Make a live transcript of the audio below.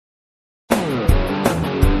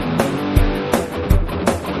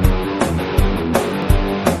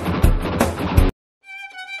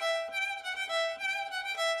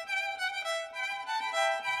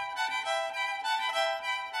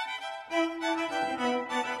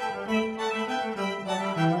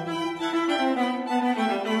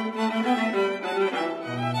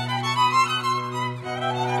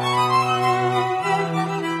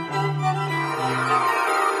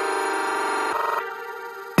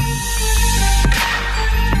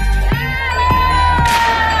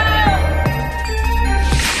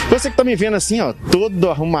Você que tá me vendo assim, ó, todo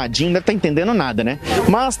arrumadinho, não deve tá entendendo nada, né?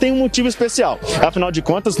 Mas tem um motivo especial. Afinal de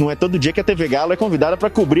contas, não é todo dia que a TV Galo é convidada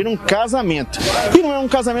para cobrir um casamento. E não é um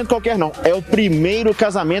casamento qualquer, não. É o primeiro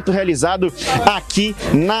casamento realizado aqui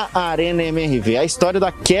na Arena MRV. A história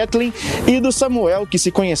da Kathleen e do Samuel, que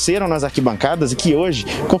se conheceram nas arquibancadas e que hoje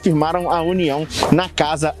confirmaram a união na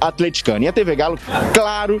Casa Atleticana. E a TV Galo,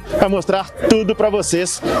 claro, vai mostrar tudo para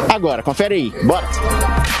vocês agora. Confere aí, bora!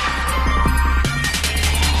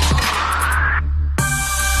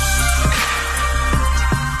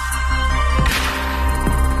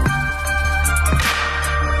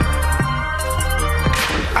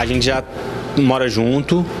 A gente já mora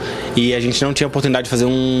junto e a gente não tinha oportunidade de fazer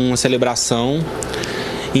uma celebração,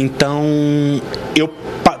 então eu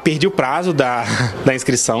perdi o prazo da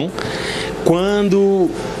inscrição. Quando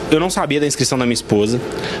eu não sabia da inscrição da minha esposa,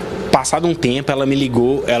 passado um tempo ela me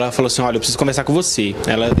ligou, ela falou assim, olha, eu preciso conversar com você.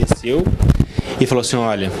 Ela desceu e falou assim,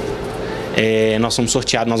 olha, nós somos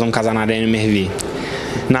sorteados, nós vamos casar na Arena MRV.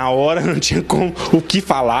 Na hora não tinha o que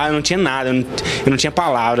falar, eu não tinha nada, eu não tinha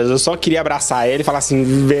palavras, eu só queria abraçar ele e falar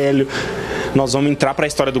assim, velho, nós vamos entrar para a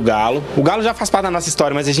história do Galo. O Galo já faz parte da nossa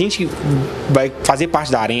história, mas a gente vai fazer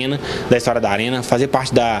parte da Arena, da história da Arena, fazer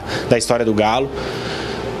parte da história do Galo.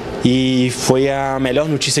 E foi a melhor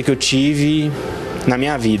notícia que eu tive na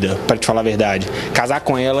minha vida, para te falar a verdade. Casar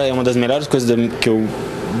com ela é uma das melhores coisas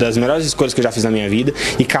das melhores escolhas que eu já fiz na minha vida,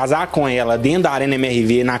 e casar com ela dentro da Arena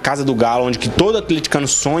MRV, na Casa do Galo, onde que todo atleticano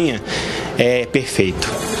sonha, é perfeito.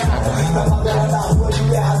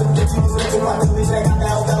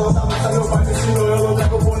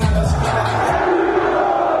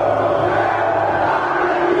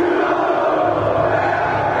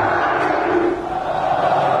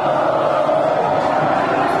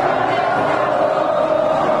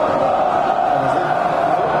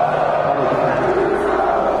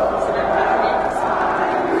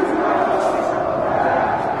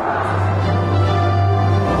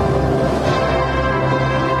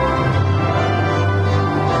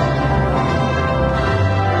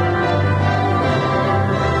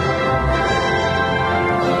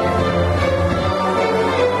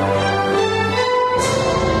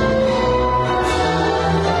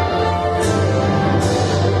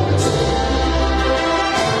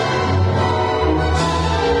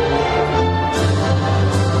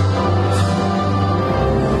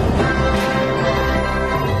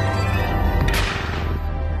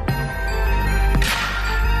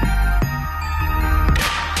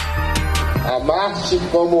 Amar-te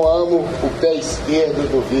como amo o pé esquerdo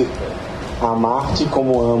do Vitor. Amar-te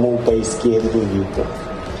como amo o pé esquerdo do Vitor.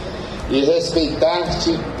 E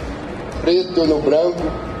respeitar-te preto no branco,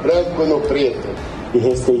 branco no preto. E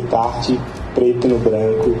respeitar-te preto no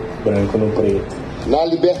branco, branco no preto. Na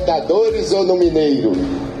Libertadores ou no Mineiro?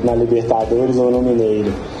 Na Libertadores ou no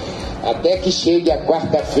Mineiro. Até que chegue a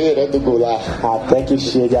quarta-feira do Goulart. Até que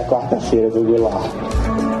chegue a quarta-feira do Goulart.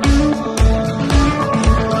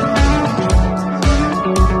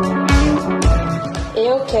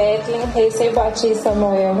 Eu, Kathleen, recebo a ti,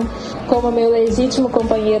 Samuel, como meu legítimo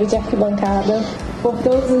companheiro de arquibancada. Por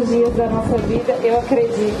todos os dias da nossa vida, eu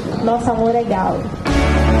acredito. Nosso amor é galo.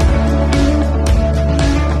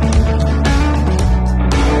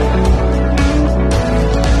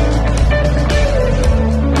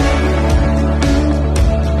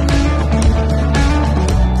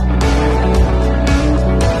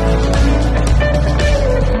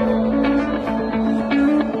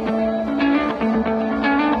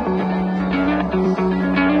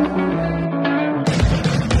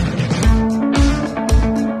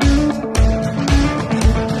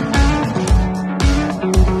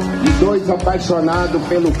 Dois apaixonados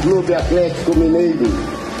pelo Clube Atlético Mineiro,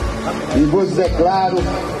 e vos declaro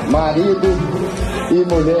marido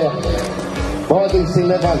e mulher. Podem se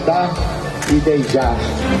levantar e beijar.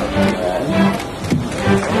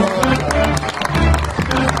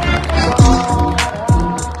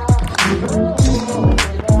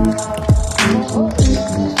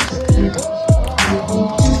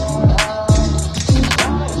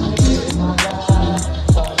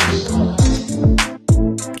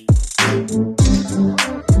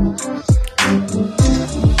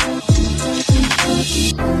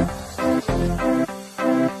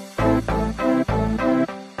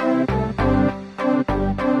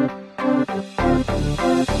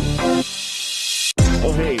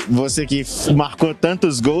 você que marcou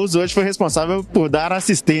tantos gols, hoje foi responsável por dar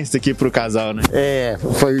assistência aqui pro casal, né?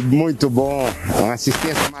 Foi muito bom, uma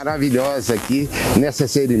assistência maravilhosa aqui nessa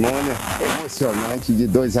cerimônia emocionante de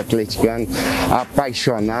dois atleticanos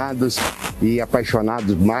apaixonados e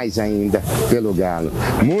apaixonados mais ainda pelo Galo.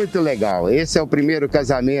 Muito legal, esse é o primeiro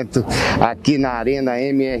casamento aqui na Arena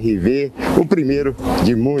MRV, o primeiro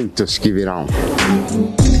de muitos que virão.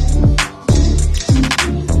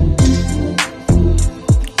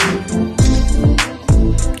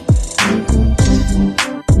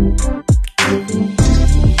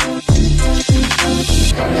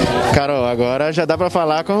 Carol, agora já dá pra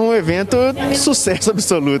falar com um evento sucesso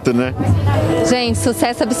absoluto, né? Gente,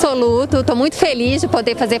 sucesso absoluto. Tô muito feliz de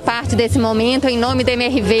poder fazer parte desse momento em nome do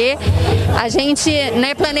MRV. A gente,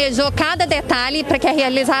 né, planejou cada detalhe para que a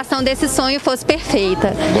realização desse sonho fosse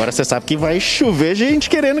perfeita. Agora você sabe que vai chover gente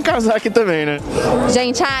querendo casar aqui também, né?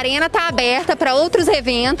 Gente, a arena tá aberta para outros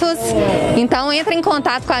eventos, então entre em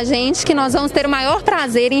contato com a gente que nós vamos ter o maior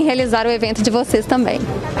prazer em realizar o evento de vocês também.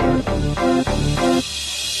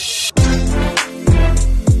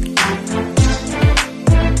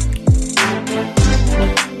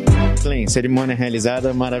 Cerimônia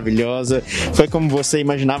realizada, maravilhosa. Foi como você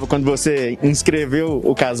imaginava quando você inscreveu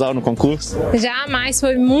o casal no concurso? Jamais,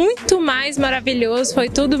 foi muito mais maravilhoso, foi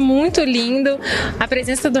tudo muito lindo. A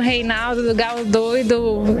presença do Reinaldo, do Galo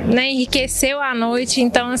doido, né, enriqueceu a noite.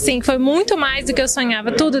 Então, assim, foi muito mais do que eu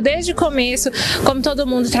sonhava. Tudo desde o começo, como todo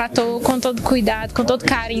mundo tratou, com todo cuidado, com todo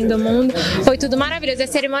carinho do mundo. Foi tudo maravilhoso. A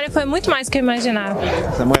cerimônia foi muito mais do que eu imaginava.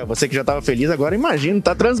 Samuel, você que já estava feliz, agora imagino,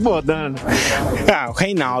 tá transbordando. O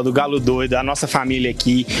Reinaldo, o Galo doido, a nossa família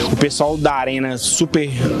aqui, o pessoal da arena super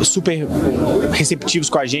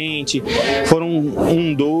receptivos com a gente, foram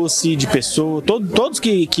um doce de pessoa, todos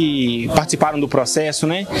que participaram do processo,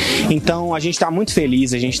 né? Então a gente está muito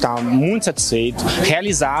feliz, a gente está muito satisfeito,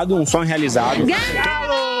 realizado, um sonho realizado.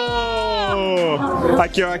 Galo!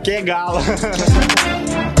 Aqui, ó, aqui é Galo.